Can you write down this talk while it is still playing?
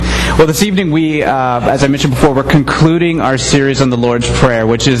Well, this evening we, as I mentioned before, we're concluding our series on the Lord's Prayer,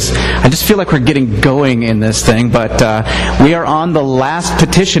 which is, I just feel like we're getting going in this thing, but we are on the last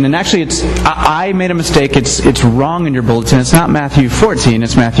petition, and actually I made a mistake. It's wrong in your bulletin. It's not Matthew 14,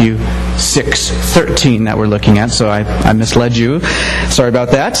 it's Matthew 6:13 that we're looking at, so I misled you. Sorry about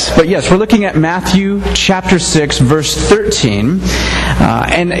that. But yes, we're looking at Matthew chapter 6, verse 13.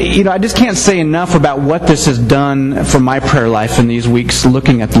 And, I just can't say enough about what this has done for my prayer life in these weeks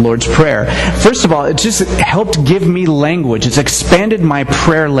looking at the Lord's Prayer. First of all, it just helped give me language. It's expanded my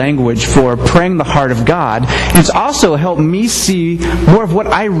prayer language for praying the heart of God. And it's also helped me see more of what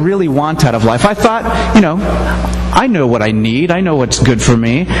I really want out of life. I thought, I know what I need. I know what's good for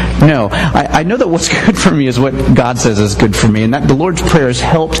me. No, I know that what's good for me is what God says is good for me. And that the Lord's Prayer has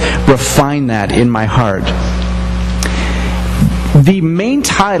helped refine that in my heart. The main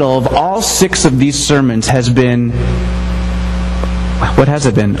title of all 6 of these sermons has been, what has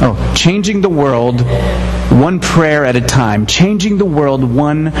it been? Changing the World One Prayer at a Time. Changing the World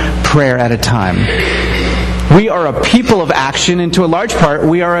One Prayer at a Time. We are a people of action, and to a large part,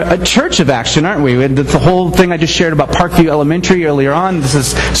 we are a church of action, aren't we? The whole thing I just shared about Parkview Elementary earlier on, this is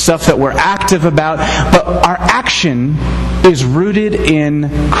stuff that we're active about, but our action is rooted in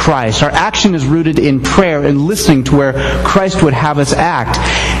Christ. Our action is rooted in prayer and listening to where Christ would have us act.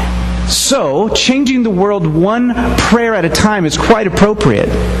 So, changing the world one prayer at a time is quite appropriate.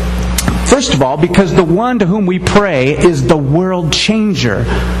 First of all, because the one to whom we pray is the world changer.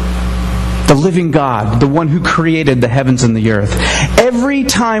 The living God, the one who created the heavens and the earth. Every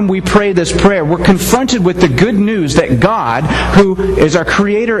time we pray this prayer, we're confronted with the good news that God, who is our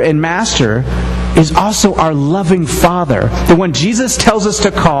creator and master, is also our loving Father, the one Jesus tells us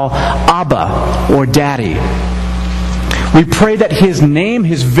to call Abba, or Daddy. We pray that His name,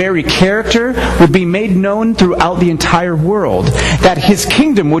 His very character, would be made known throughout the entire world. That His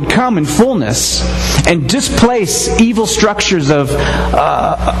kingdom would come in fullness and displace evil structures of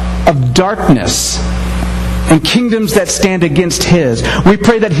darkness and kingdoms that stand against His. We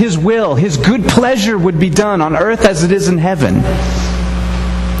pray that His will, His good pleasure would be done on earth as it is in heaven.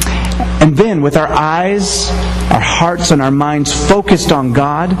 And then, with our eyes, our hearts, and our minds focused on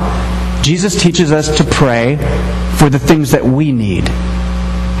God, Jesus teaches us to pray for the things that we need.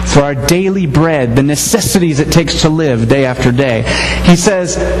 For our daily bread, the necessities it takes to live day after day. He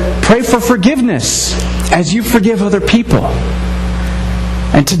says, pray for forgiveness as you forgive other people.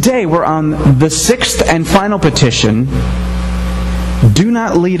 And today we're on the 6th and final petition. Do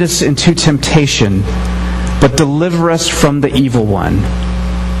not lead us into temptation, but deliver us from the evil one.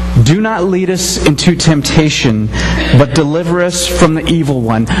 Do not lead us into temptation, but deliver us from the evil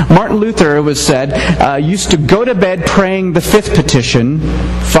one. Martin Luther, it was said, used to go to bed praying the 5th petition,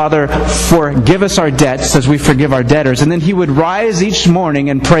 Father, forgive us our debts as we forgive our debtors. And then he would rise each morning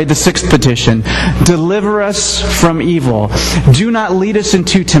and pray the 6th petition, deliver us from evil. Do not lead us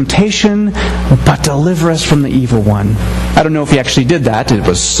into temptation, but deliver us from the evil one. I don't know if he actually did that. It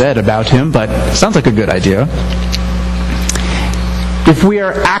was said about him, but it sounds like a good idea. If we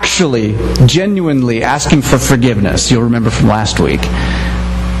are actually, genuinely asking for forgiveness, you'll remember from last week,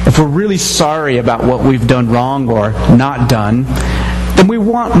 if we're really sorry about what we've done wrong or not done, then we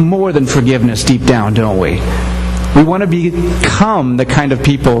want more than forgiveness deep down, don't we? We want to become the kind of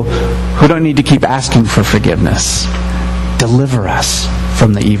people who don't need to keep asking for forgiveness. Deliver us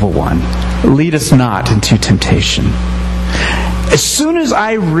from the evil one. Lead us not into temptation. As soon as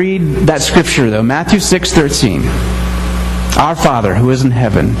I read that scripture, though, Matthew 6:13, Our Father, who is in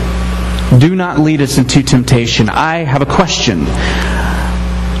heaven, do not lead us into temptation. I have a question.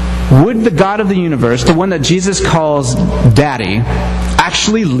 Would the God of the universe, the one that Jesus calls Daddy,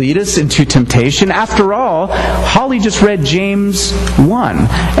 actually lead us into temptation? After all, Holly just read James 1.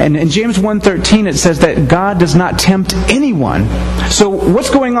 And in James 1:13 it says that God does not tempt anyone. So what's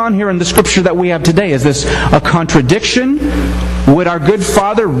going on here in the scripture that we have today? Is this a contradiction? Would our good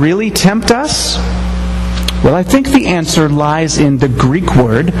Father really tempt us? Well, I think the answer lies in the Greek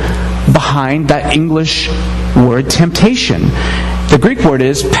word behind that English word temptation. The Greek word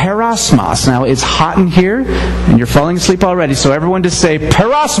is perosmos. Now, it's hot in here, and you're falling asleep already, so everyone just say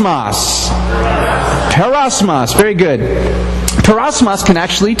perosmos. Perosmos. Very good. Perosmos can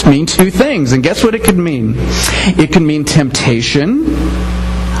actually mean 2 things, and guess what it could mean? It can mean temptation,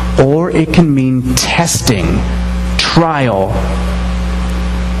 or it can mean testing, trial.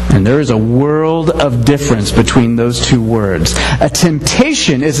 And there is a world of difference between those 2 words. A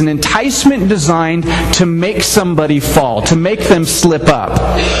temptation is an enticement designed to make somebody fall, to make them slip up.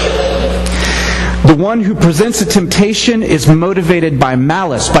 The one who presents a temptation is motivated by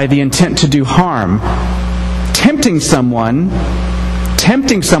malice, by the intent to do harm. Tempting someone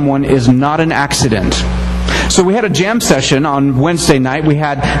tempting someone is not an accident. So we had a jam session on Wednesday night. We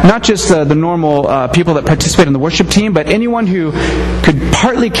had not just the normal people that participate in the worship team, but anyone who could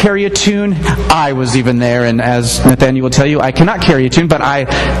partly carry a tune. I was even there, and as Nathaniel will tell you, I cannot carry a tune, but I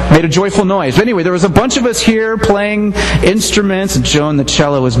made a joyful noise. But anyway, there was a bunch of us here playing instruments. Joan, the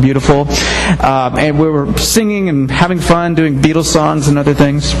cello, was beautiful. And we were singing and having fun, doing Beatles songs and other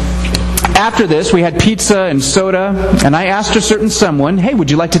things. After this, we had pizza and soda, and I asked a certain someone, hey,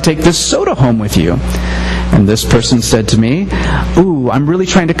 would you like to take this soda home with you? And this person said to me, ooh, I'm really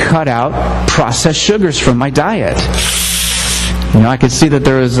trying to cut out processed sugars from my diet. I could see that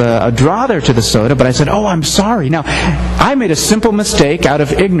there was a draw there to the soda, but I said, oh, I'm sorry. Now, I made a simple mistake out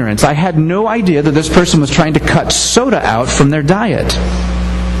of ignorance. I had no idea that this person was trying to cut soda out from their diet.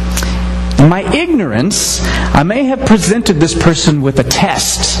 In my ignorance, I may have presented this person with a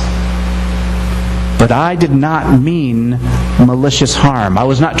test. But I did not mean malicious harm. I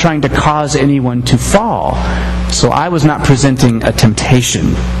was not trying to cause anyone to fall. So I was not presenting a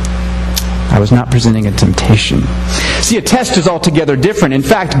temptation. See, a test is altogether different. In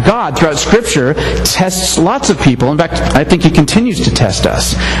fact, God, throughout Scripture, tests lots of people. In fact, I think He continues to test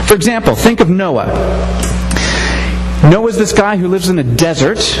us. For example, think of Noah. Noah's this guy who lives in a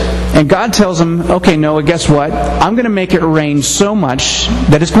desert, and God tells him, okay, Noah, guess what? I'm going to make it rain so much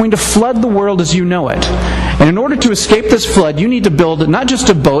that it's going to flood the world as you know it. And in order to escape this flood, you need to build not just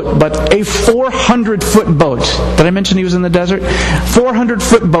a boat, but a 400-foot boat. Did I mention he was in the desert?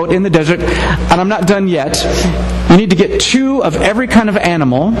 400-foot boat in the desert, and I'm not done yet. You need to get 2 of every kind of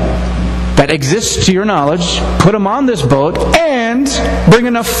animal that exists to your knowledge, put them on this boat, and bring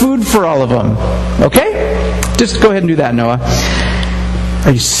enough food for all of them. Okay? Just go ahead and do that, Noah.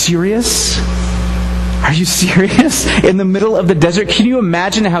 Are you serious? Are you serious? In the middle of the desert? Can you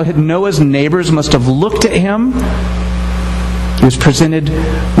imagine how Noah's neighbors must have looked at him? He was presented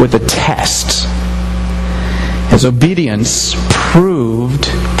with a test. His obedience proved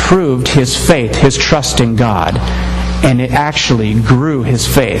his faith, his trust in God. And it actually grew his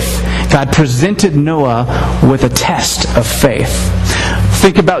faith. God presented Noah with a test of faith.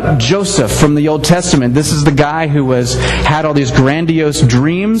 Think about Joseph from the Old Testament. This is the guy who had all these grandiose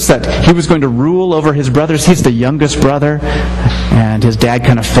dreams that he was going to rule over his brothers. He's the youngest brother, and his dad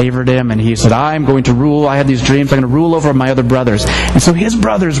kind of favored him, and he said, I'm going to rule. I had these dreams. I'm going to rule over my other brothers. And so his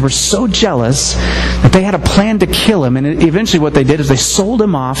brothers were so jealous that they had a plan to kill him, and eventually what they did is they sold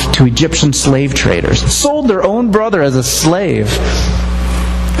him off to Egyptian slave traders. Sold their own brother as a slave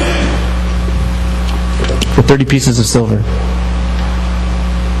for 30 pieces of silver.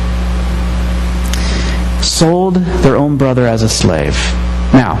 Sold their own brother as a slave.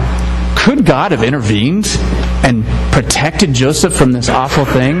 Now, could God have intervened and protected Joseph from this awful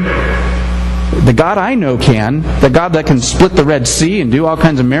thing? The God I know can. The God that can split the Red Sea and do all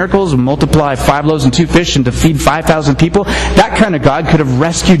kinds of miracles and multiply 5 loaves and 2 fish and to feed 5,000 people. That kind of God could have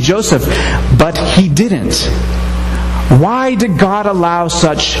rescued Joseph. But He didn't. Why did God allow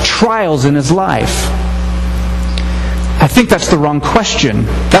such trials in his life? I think that's the wrong question.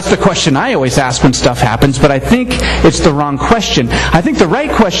 That's the question I always ask when stuff happens, but I think it's the wrong question. I think the right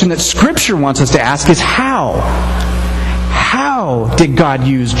question that Scripture wants us to ask is how? How did God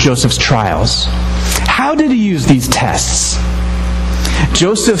use Joseph's trials? How did He use these tests?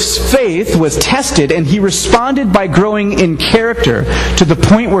 Joseph's faith was tested, and he responded by growing in character to the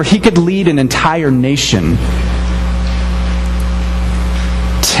point where he could lead an entire nation.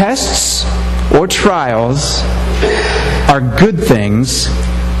 Tests or trials are good things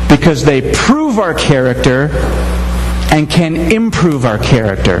because they prove our character and can improve our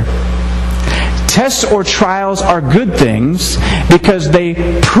character. Tests or trials are good things because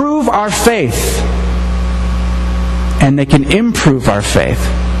they prove our faith and they can improve our faith.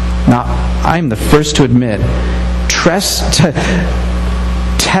 Now, I'm the first to admit,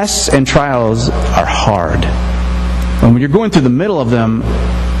 tests and trials are hard. And when you're going through the middle of them,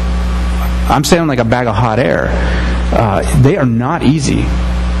 I'm saying like a bag of hot air. They are not easy,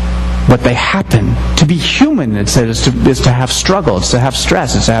 but they happen. To be human, it says, is to have struggle, it's to have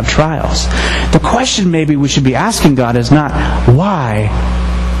stress, it's to have trials. The question maybe we should be asking God is not why,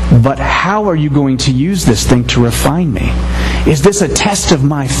 but how are you going to use this thing to refine me? Is this a test of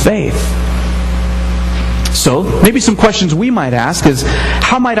my faith? So, maybe some questions we might ask is,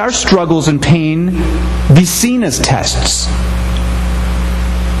 how might our struggles and pain be seen as tests?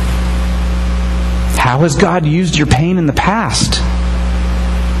 How has God used your pain in the past?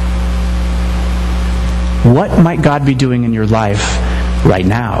 What might God be doing in your life right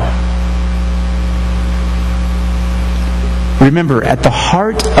now? Remember, at the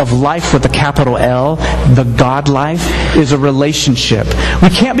heart of life with a capital L, the God life, is a relationship. We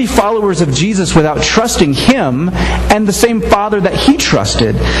can't be followers of Jesus without trusting Him and the same Father that He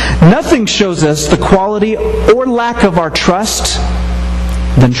trusted. Nothing shows us the quality or lack of our trust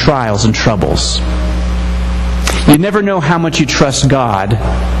than trials and troubles. You never know how much you trust God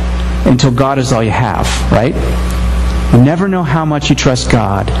until God is all you have, right? You never know how much you trust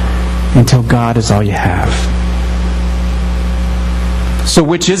God until God is all you have. So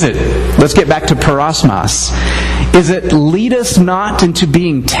which is it? Let's get back to parosmos. Is it lead us not into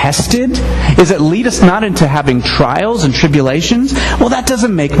being tested? Is it lead us not into having trials and tribulations? Well, that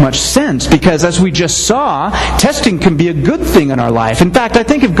doesn't make much sense, because as we just saw, testing can be a good thing in our life. In fact, I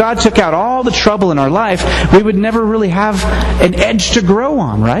think if God took out all the trouble in our life, we would never really have an edge to grow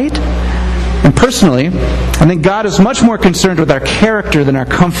on, right? And personally, I think God is much more concerned with our character than our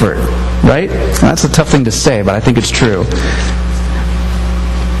comfort, right? That's a tough thing to say, but I think it's true.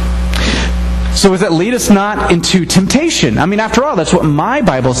 So does it lead us not into temptation? I mean, after all, that's what my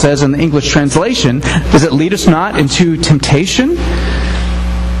Bible says in the English translation. Does it lead us not into temptation?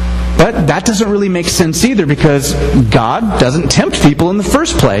 But that doesn't really make sense either, because God doesn't tempt people in the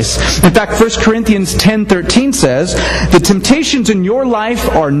first place. In fact, 1 Corinthians 10:13 says, "The temptations in your life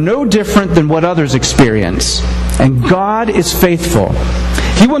are no different than what others experience. And God is faithful.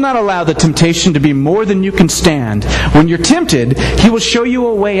 He will not allow the temptation to be more than you can stand. When you're tempted, He will show you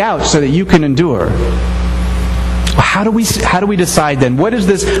a way out so that you can endure." How do we decide then? What does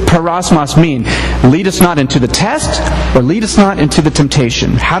this parosmos mean? Lead us not into the test, or lead us not into the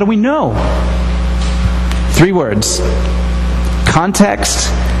temptation? How do we know? 3 words. Context,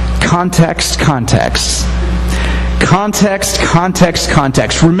 context, context. Context, context,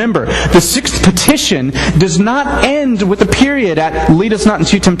 context. Remember, the 6th petition does not end with a period at lead us not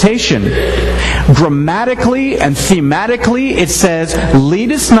into temptation. Grammatically and thematically, it says,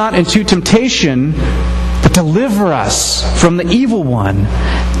 lead us not into temptation, but deliver us from the evil one.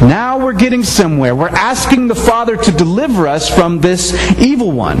 Now we're getting somewhere. We're asking the Father to deliver us from this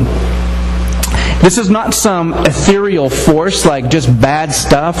evil one. This is not some ethereal force like just bad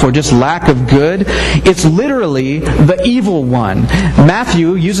stuff or just lack of good. It's literally the evil one.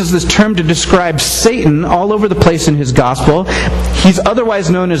 Matthew uses this term to describe Satan all over the place in his gospel. He's otherwise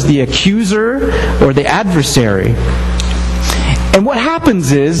known as the accuser or the adversary. And what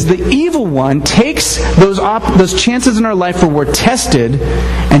happens is the evil one takes those chances in our life where we're tested,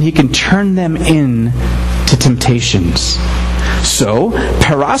 and he can turn them in to temptations. So,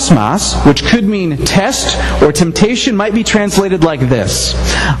 parosmos, which could mean test or temptation, might be translated like this: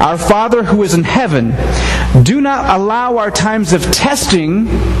 Our Father who is in heaven, do not allow our times of testing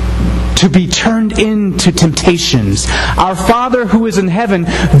to be turned into temptations. Our Father who is in heaven,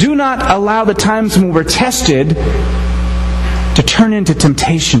 do not allow the times when we're tested to turn into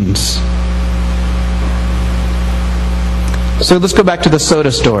temptations. So let's go back to the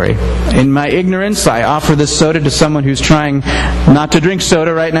soda story. In my ignorance, I offer this soda to someone who's trying not to drink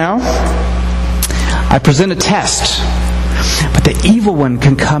soda right now. I present a test. But the evil one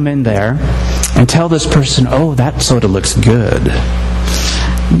can come in there and tell this person, "Oh, that soda looks good.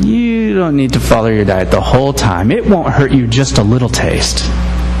 You don't need to follow your diet the whole time. It won't hurt you just a little taste."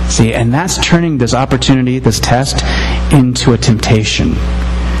 See, and that's turning this opportunity, this test, into a temptation.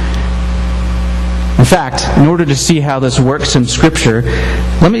 In fact, in order to see how this works in Scripture,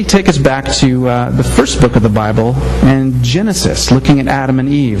 let me take us back to the first book of the Bible, and Genesis, looking at Adam and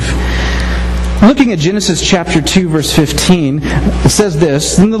Eve. Looking at Genesis chapter 2, verse 15, it says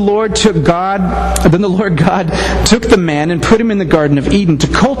this: Then the Lord God took the man and put him in the Garden of Eden to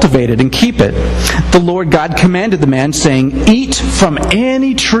cultivate it and keep it. The Lord God commanded the man, saying, "Eat from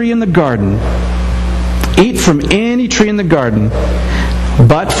any tree in the garden. Eat from any tree in the garden.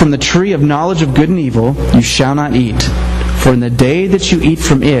 But from the tree of knowledge of good and evil you shall not eat. For in the day that you eat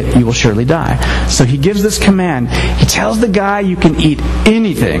from it, you will surely die." So he gives this command. He tells the guy you can eat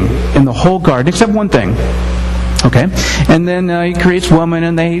anything in the whole garden except one thing. Okay? And then he creates woman,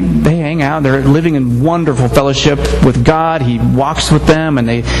 and they hang out. They're living in wonderful fellowship with God. He walks with them, and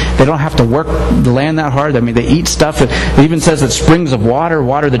they don't have to work the land that hard. I mean, they eat stuff. It even says that springs of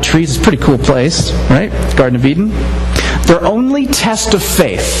water the trees. It's a pretty cool place, right? Garden of Eden. Their only test of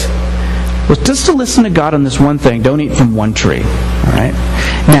faith was just to listen to God on this one thing. Don't eat from one tree. All right?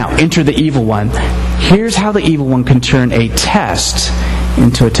 Now, enter the evil one. Here's how the evil one can turn a test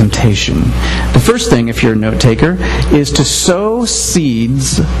into a temptation. The first thing, if you're a note taker, is to sow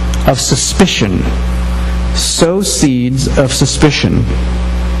seeds of suspicion. Sow seeds of suspicion.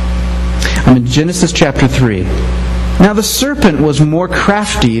 I'm in Genesis chapter 3. Now the serpent was more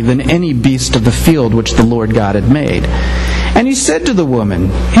crafty than any beast of the field which the Lord God had made. And he said to the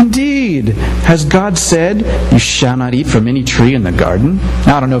woman, "Indeed, has God said, 'You shall not eat from any tree in the garden'?"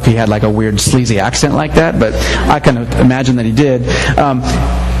 Now, I don't know if he had like a weird sleazy accent like that, but I can imagine that he did.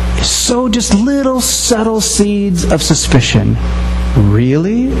 So just little subtle seeds of suspicion.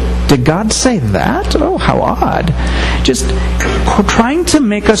 Really? Did God say that? Oh, how odd. Just trying to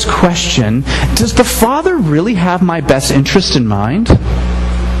make us question, does the Father really have my best interest in mind?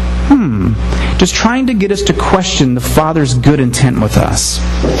 Just trying to get us to question the Father's good intent with us.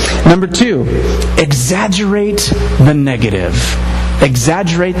 Number 2, exaggerate the negative.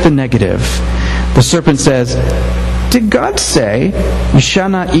 Exaggerate the negative. The serpent says, "Did God say, 'You shall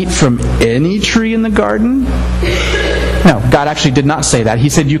not eat from any tree in the garden'?" No, God actually did not say that. He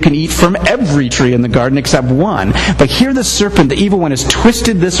said you can eat from every tree in the garden except one. But here the serpent, the evil one, has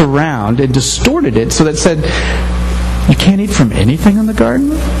twisted this around and distorted it so that it said, you can't eat from anything in the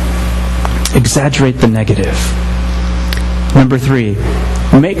garden? Exaggerate the negative. Number 3,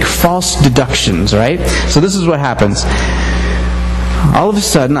 make false deductions, right? So this is what happens. All of a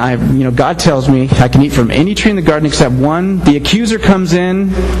sudden, God tells me I can eat from any tree in the garden except one. The accuser comes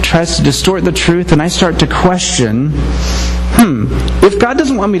in, tries to distort the truth, and I start to question, if God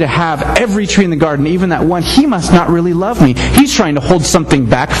doesn't want me to have every tree in the garden, even that one, He must not really love me. He's trying to hold something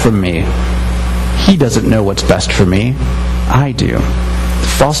back from me. He doesn't know what's best for me. I do.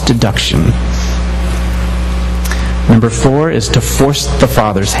 False deduction. Number 4 is to force the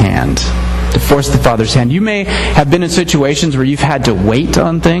Father's hand. To force the Father's hand. You may have been in situations where you've had to wait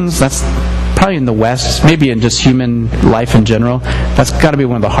on things. That's probably in the West, maybe in just human life in general. That's got to be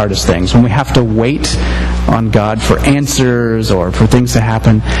one of the hardest things. When we have to wait on God for answers or for things to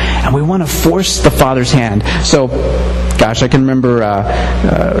happen. And we want to force the Father's hand. So, gosh, I can remember,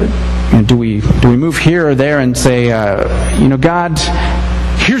 do we move here or there and say, God,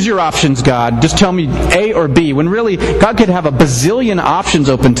 here's your options, God. Just tell me A or B. When really, God could have a bazillion options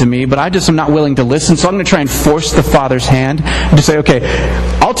open to me, but I just am not willing to listen. So I'm going to try and force the Father's hand and just say, okay,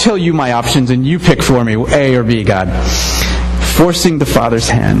 I'll tell you my options and you pick for me, A or B, God. Forcing the Father's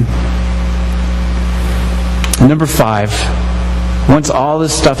hand. Number 5, once all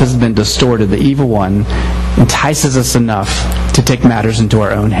this stuff has been distorted, the evil one entices us enough to take matters into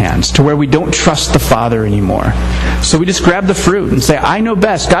our own hands, to where we don't trust the Father anymore. So we just grab the fruit and say, I know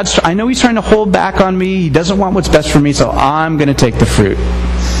best. I know He's trying to hold back on me. He doesn't want what's best for me, so I'm going to take the fruit.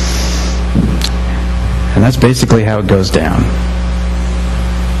 And that's basically how it goes down.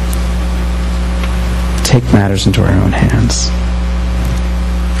 Take matters into our own hands.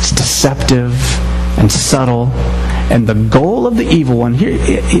 It's deceptive and subtle. And the goal of the evil one here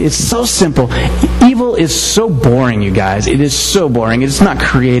is so simple. Evil is so boring, you guys. It is so boring. It's not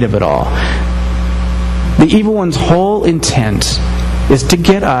creative at all. The evil one's whole intent is to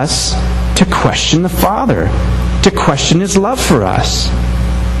get us to question the Father, to question His love for us.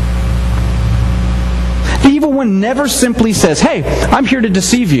 The evil one never simply says, hey, I'm here to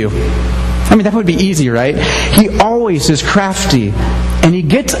deceive you. I mean, that would be easy, right? He always is crafty, and he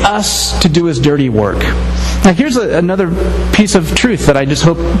gets us to do his dirty work. Now, here's another piece of truth that I just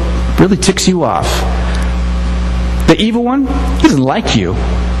hope really ticks you off. The evil one, he doesn't like you.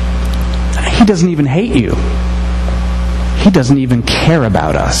 He doesn't even hate you. He doesn't even care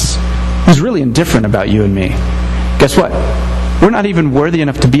about us. He's really indifferent about you and me. Guess what? We're not even worthy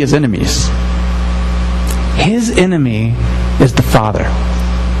enough to be his enemies. His enemy is the Father.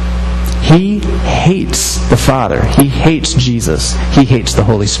 He hates the Father. He hates Jesus. He hates the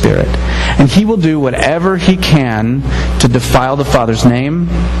Holy Spirit. And he will do whatever he can to defile the Father's name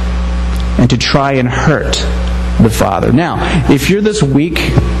and to try and hurt the Father. Now, if you're this weak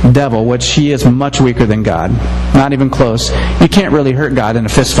devil, which he is much weaker than God, not even close, you can't really hurt God in a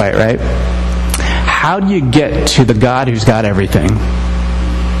fist fight, right? How do you get to the God who's got everything?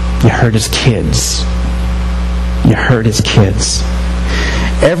 You hurt his kids. You hurt his kids.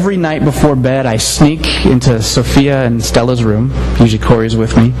 Every night before bed, I sneak into Sophia and Stella's room. Usually Corey's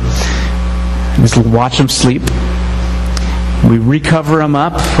with me. I just watch them sleep. We recover them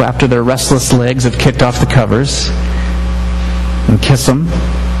up after their restless legs have kicked off the covers. And kiss them.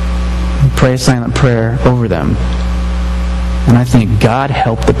 And pray a silent prayer over them. And I think, God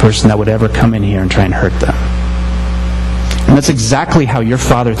help the person that would ever come in here and try and hurt them. And that's exactly how your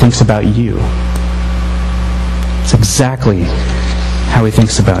Father thinks about you. It's exactly how he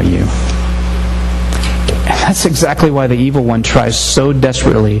thinks about you. And that's exactly why the evil one tries so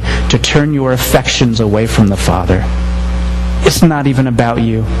desperately to turn your affections away from the Father. It's not even about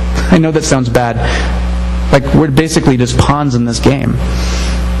you. I know that sounds bad. Like, we're basically just pawns in this game.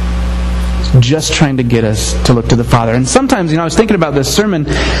 It's just trying to get us to look to the Father. And sometimes, I was thinking about this sermon.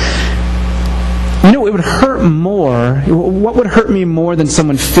 You know, it would hurt more. What would hurt me more than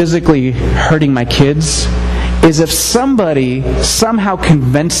someone physically hurting my kids is if somebody somehow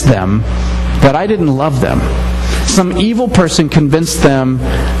convinced them that I didn't love them. Some evil person convinced them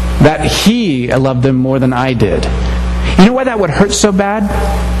that he loved them more than I did. You know why that would hurt so bad?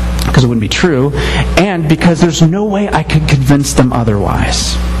 Because it wouldn't be true, and because there's no way I could convince them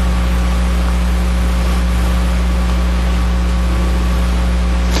otherwise.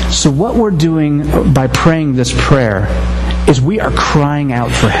 So what we're doing by praying this prayer is we are crying out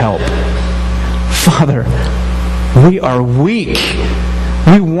for help. Father, we are weak.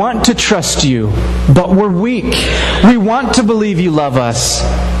 We want to trust you, but we're weak. We want to believe you love us,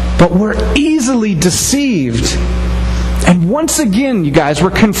 but we're easily deceived. And once again, you guys,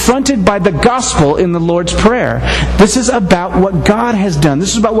 we're confronted by the gospel in the Lord's Prayer. This is about what God has done.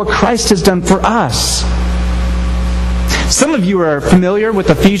 This is about what Christ has done for us. Some of you are familiar with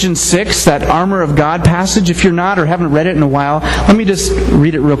Ephesians 6, that armor of God passage. If you're not or haven't read it in a while, let me just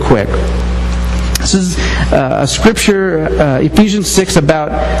read it real quick. This is a scripture, Ephesians 6,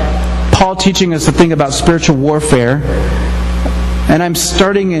 about Paul teaching us a thing about spiritual warfare. And I'm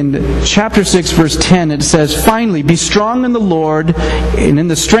starting in chapter 6, verse 10. It says, "Finally, be strong in the Lord and in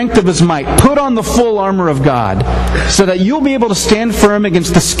the strength of His might. Put on the full armor of God, so that you'll be able to stand firm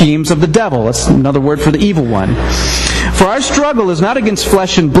against the schemes of the devil." That's another word for the evil one. "For our struggle is not against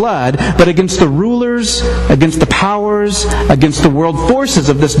flesh and blood, but against the rulers, against the powers, against the world forces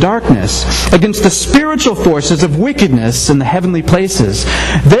of this darkness, against the spiritual forces of wickedness in the heavenly places.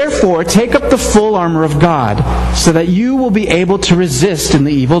 Therefore, take up the full armor of God, so that you will be able to resist in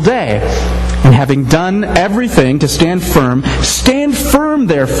the evil day. And having done everything to stand firm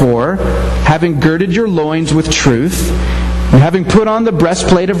therefore, having girded your loins with truth, and having put on the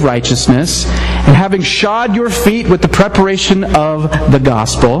breastplate of righteousness, and having shod your feet with the preparation of the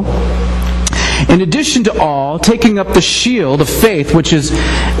gospel. In addition to all, taking up the shield of faith, which is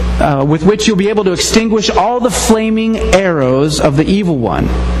with which you'll be able to extinguish all the flaming arrows of the evil one.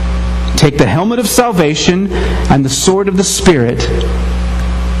 Take the helmet of salvation and the sword of the Spirit,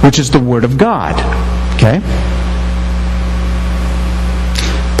 which is the Word of God." Okay?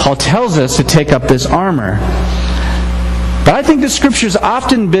 Paul tells us to take up this armor. But I think this scripture has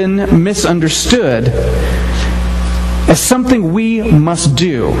often been misunderstood as something we must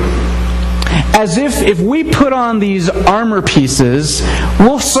do. As if we put on these armor pieces,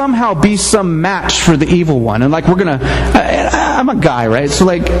 we'll somehow be some match for the evil one. And I'm a guy, right? So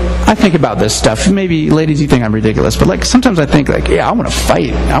I think about this stuff. Maybe, ladies, you think I'm ridiculous, but sometimes I think I want to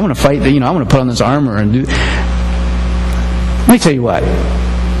fight. I want to fight, I want to put on this armor and do... Let me tell you what.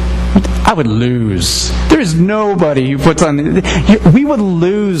 I would lose. There is nobody who puts on... We would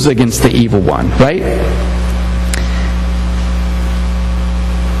lose against the evil one, right?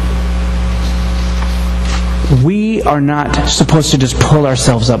 We are not supposed to just pull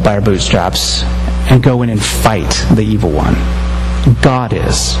ourselves up by our bootstraps and go in and fight the evil one. God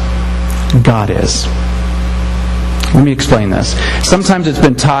is. God is. Let me explain this. Sometimes it's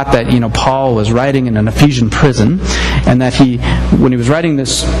been taught that, Paul was writing in an Ephesian prison, and that when he was writing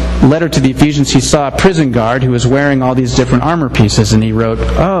this letter to the Ephesians, he saw a prison guard who was wearing all these different armor pieces, and he wrote,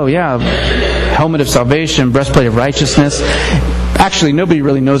 "Oh yeah, helmet of salvation, breastplate of righteousness." Actually, nobody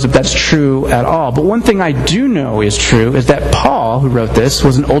really knows if that's true at all. But one thing I do know is true is that Paul, who wrote this,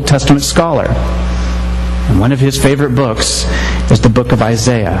 was an Old Testament scholar. And one of his favorite books is the book of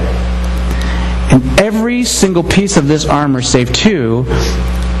Isaiah. And every single piece of this armor, save two,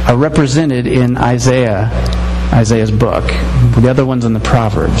 are represented in Isaiah's book. The other one's in the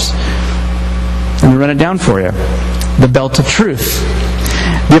Proverbs. Let me run it down for you. The belt of truth.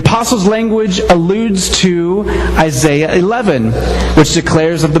 The apostles' language alludes to Isaiah 11, which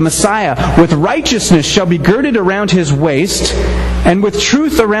declares of the Messiah, "With righteousness shall be girded around his waist, and with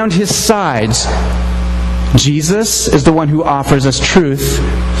truth around his sides." Jesus is the one who offers us truth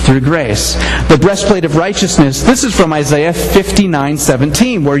through grace. The breastplate of righteousness, this is from Isaiah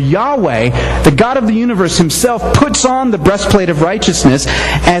 59:17, where Yahweh, the God of the universe himself, puts on the breastplate of righteousness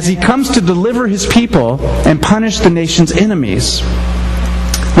as he comes to deliver his people and punish the nation's enemies.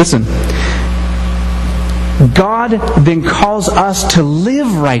 Listen, God then calls us to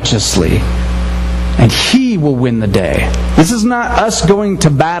live righteously, and He will win the day. This is not us going to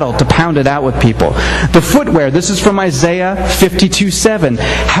battle to pound it out with people. The footwear, this is from Isaiah 52:7.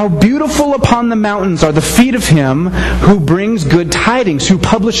 "How beautiful upon the mountains are the feet of him who brings good tidings, who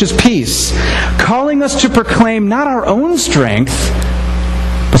publishes peace, calling us to proclaim not our own strength,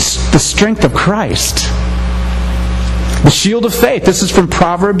 but the strength of Christ." The shield of faith. This is from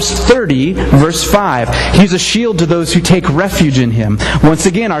Proverbs 30, verse 5. He's a shield to those who take refuge in Him. Once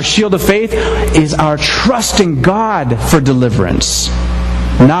again, our shield of faith is our trust in God for deliverance,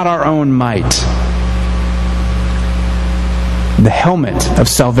 not our own might. The helmet of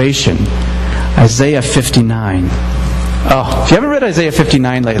salvation. Isaiah 59. Oh, if you haven't read Isaiah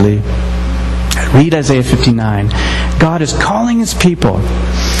 59 lately, read Isaiah 59. God is calling His people.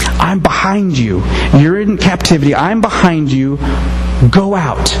 I'm behind you. You're in captivity. I'm behind you. Go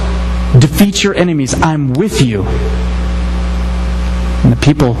out. Defeat your enemies. I'm with you. And the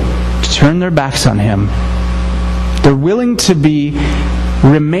people turn their backs on Him. They're willing to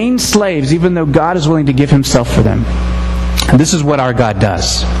remain slaves even though God is willing to give Himself for them. And this is what our God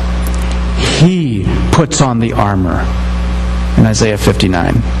does. He puts on the armor in Isaiah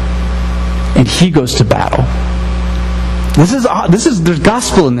 59. And He goes to battle. There's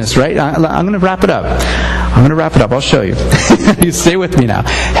gospel in this, right? I'm going to wrap it up. I'll show you. You stay with me now.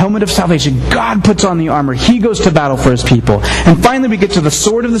 Helmet of salvation. God puts on the armor. He goes to battle for His people. And finally we get to the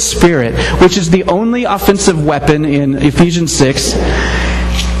sword of the Spirit, which is the only offensive weapon in Ephesians 6.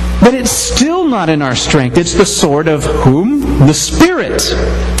 But it's still not in our strength. It's the sword of whom? The Spirit.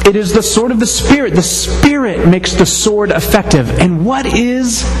 It is the sword of the Spirit. The Spirit makes the sword effective. And what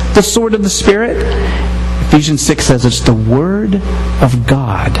is the sword of the Spirit? Ephesians 6 says it's the Word of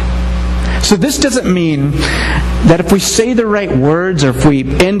God. So this doesn't mean that if we say the right words or if we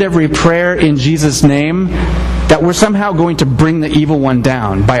end every prayer in Jesus' name, that we're somehow going to bring the evil one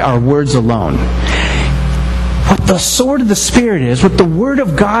down by our words alone. What the sword of the Spirit is, what the Word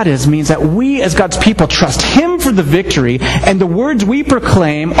of God is, means that we as God's people trust Him for the victory, and the words we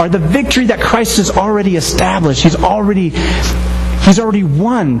proclaim are the victory that Christ has already established. He's already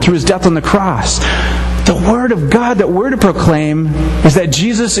won through His death on the cross. The Word of God that we're to proclaim is that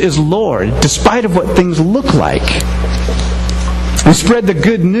Jesus is Lord, despite of what things look like. We spread the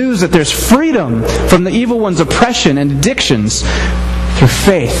good news that there's freedom from the evil one's oppression and addictions through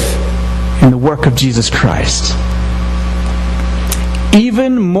faith in the work of Jesus Christ.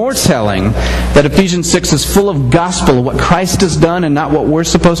 Even more telling that Ephesians 6 is full of gospel of what Christ has done and not what we're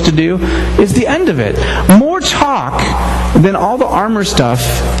supposed to do is the end of it. More talk than all the armor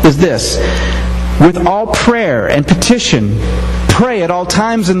stuff is this. With all prayer and petition, pray at all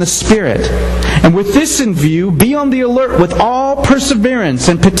times in the Spirit. And with this in view, be on the alert with all perseverance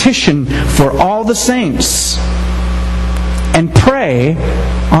and petition for all the saints. And pray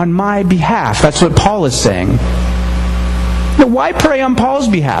on my behalf. That's what Paul is saying. Now, why pray on Paul's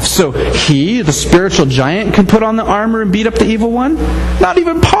behalf? So he, the spiritual giant, can put on the armor and beat up the evil one? Not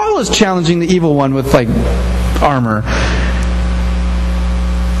even Paul is challenging the evil one with armor.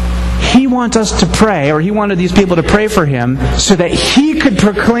 He wants us to pray, or he wanted these people to pray for him so that he could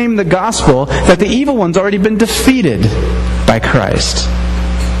proclaim the gospel that the evil one's already been defeated by Christ.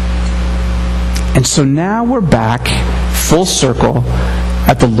 And so now we're back full circle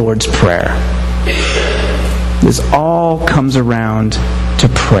at the Lord's Prayer. This all comes around to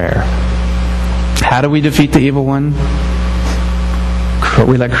prayer. How do we defeat the evil one?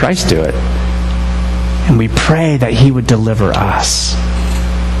 We let Christ do it. And we pray that He would deliver us.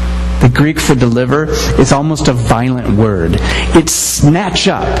 The Greek for deliver is almost a violent word. It's snatch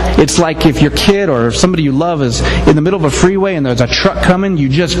up. It's like if your kid or somebody you love is in the middle of a freeway and there's a truck coming, you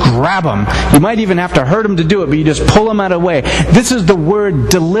just grab them. You might even have to hurt them to do it, but you just pull them out of the way. This is the word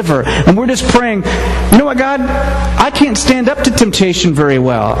deliver. And we're just praying, you know what, God? I can't stand up to temptation very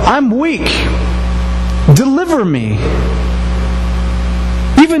well. I'm weak. Deliver me.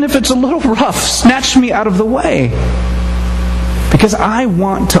 Even if it's a little rough, snatch me out of the way. Because I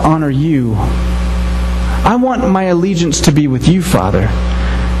want to honor You. I want my allegiance to be with You, Father.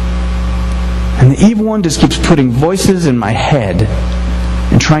 And the evil one just keeps putting voices in my head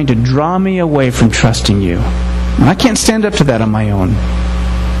and trying to draw me away from trusting You. And I can't stand up to that on my own.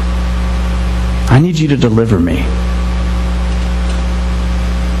 I need You to deliver me.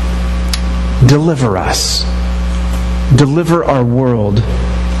 Deliver us. Deliver our world,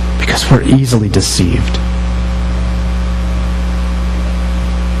 because we're easily deceived.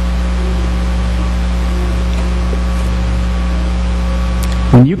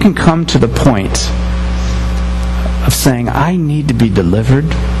 When you can come to the point of saying, I need to be delivered,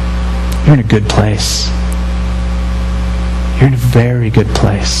 you're in a good place. You're in a very good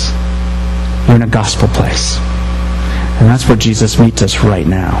place. You're in a gospel place. And that's where Jesus meets us right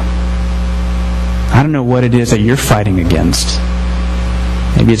now. I don't know what it is that you're fighting against.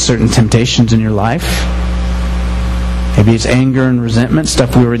 Maybe it's certain temptations in your life. Maybe it's anger and resentment,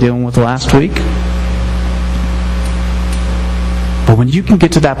 stuff we were dealing with last week. But when you can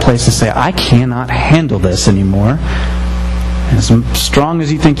get to that place to say, I cannot handle this anymore, As strong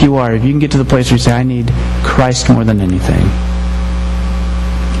as you think you are, if you can get to the place where you say, I need Christ more than anything,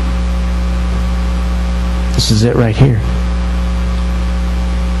 this is it right here.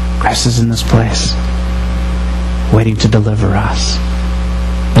 Christ is in this place, waiting to deliver us.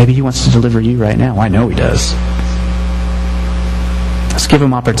 Maybe He wants to deliver you right now. I know He does. Let's give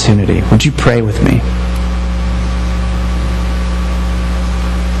Him opportunity. Would you pray with me?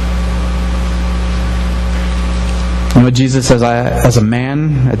 You know, Jesus says, as a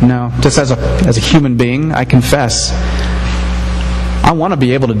man, no, just as a human being, I confess, I want to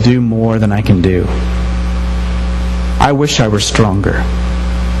be able to do more than I can do. I wish I were stronger.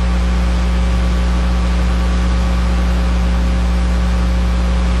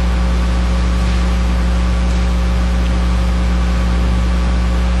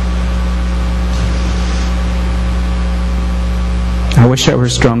 I wish I were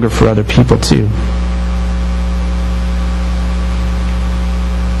stronger for other people too.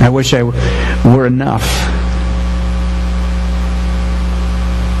 I wish I were enough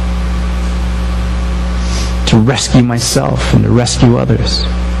to rescue myself and to rescue others.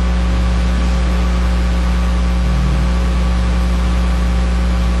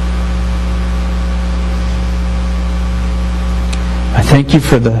 I thank You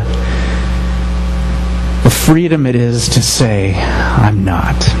for the freedom it is to say, I'm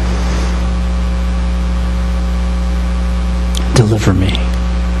not. Deliver me.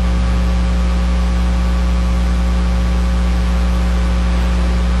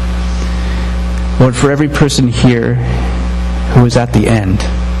 Lord, for every person here who is at the end,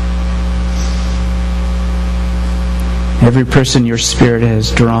 every person Your Spirit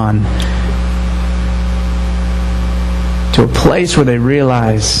has drawn to a place where they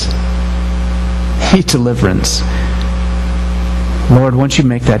realize need deliverance, Lord, won't You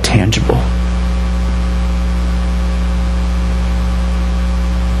make that tangible?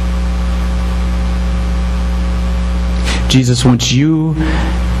 Jesus, won't You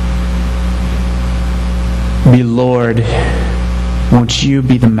be Lord? Won't You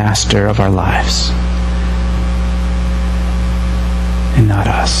be the master of our lives and not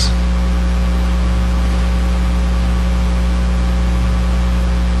us?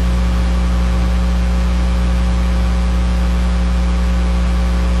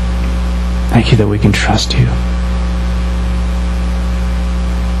 Thank You that we can trust You.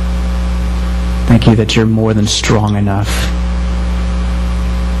 Thank You that You're more than strong enough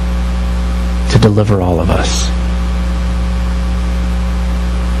to deliver all of us.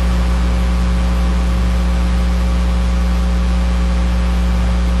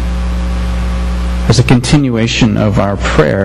 As a continuation of our prayer,